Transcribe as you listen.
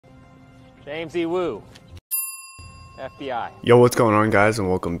James E. Woo, FBI. Yo, what's going on, guys, and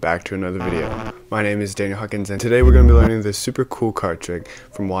welcome back to another video. My name is Huckins, and today we're going to be learning this super cool card trick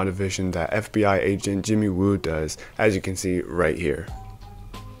from WandaVision that FBI agent Jimmy Woo does, as you can see right here.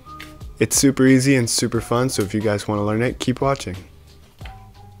 It's super easy and super fun, so if you guys want to learn it, keep watching.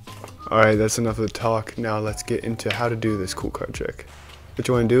 Alright, that's enough of the talk. Now let's get into how to do this cool card trick. What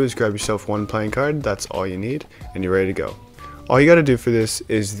you want to do is grab yourself one playing card, that's all you need, and you're ready to go. All you gotta do for this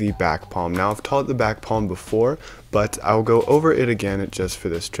is the back palm. Now I've taught the back palm before, but I'll go over it again just for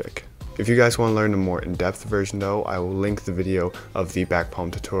this trick. If you guys want to learn a more in-depth version though, I will link the video of the back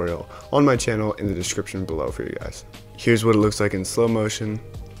palm tutorial on my channel in the description below for you guys. Here's what it looks like in slow motion.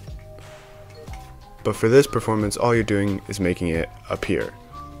 But for this performance, all you're doing is making it appear.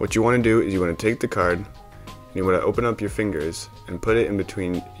 What you want to do is you want to take the card, and you want to open up your fingers and put it in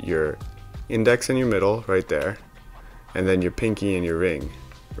between your index and your middle, right there, and then your pinky and your ring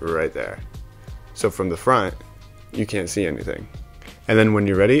right there. So from the front you can't see anything. And then when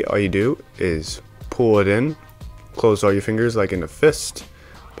you're ready, all you do is pull it in, close all your fingers like in a fist,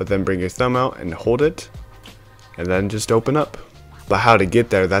 but then bring your thumb out and hold it, and then just open up. But how to get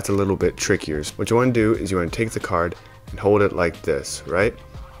there, that's a little bit trickier. What you want to do is you want to take the card and hold it like this, right?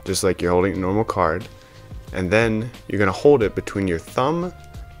 Just like you're holding a normal card, and then you're going to hold it between your thumb,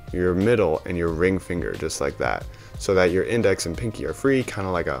 your middle, and your ring finger, just like that, so that your index and pinky are free, kind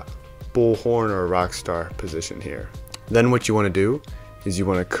of like a bullhorn or a rock star position here. Then what you want to do is you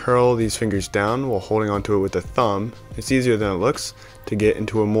want to curl these fingers down while holding onto it with the thumb. It's easier than it looks to get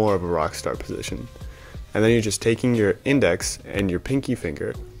into a more of a rock star position. And then you're just taking your index and your pinky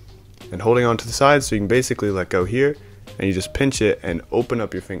finger and holding onto the side, so you can basically let go here, and you just pinch it and open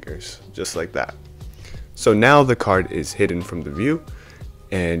up your fingers just like that. So now the card is hidden from the view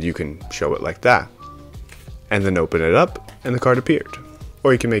and you can show it like that. And then open it up and the card appeared.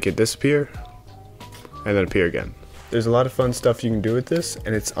 Or you can make it disappear and then appear again. There's a lot of fun stuff you can do with this,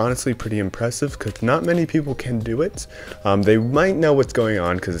 and it's honestly pretty impressive because not many people can do it. They might know what's going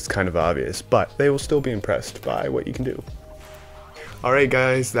on because it's kind of obvious, but they will still be impressed by what you can do. Alright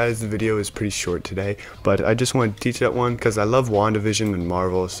guys, that is the video. Is pretty short today, but I just wanted to teach that one because I love WandaVision and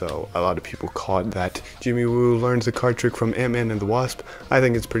Marvel, so a lot of people caught that Jimmy Woo learns the card trick from Ant-Man and the Wasp. I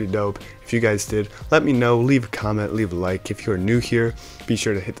think it's pretty dope. If you guys did, let me know, leave a comment, leave a like. If you're new here, be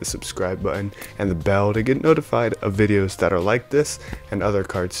sure to hit the subscribe button and the bell to get notified of videos that are like this and other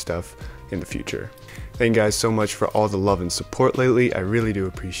card stuff in the future. Thank you guys so much for all the love and support lately. I really do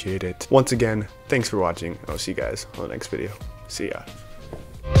appreciate it. Once again, thanks for watching. I'll see you guys on the next video. See ya.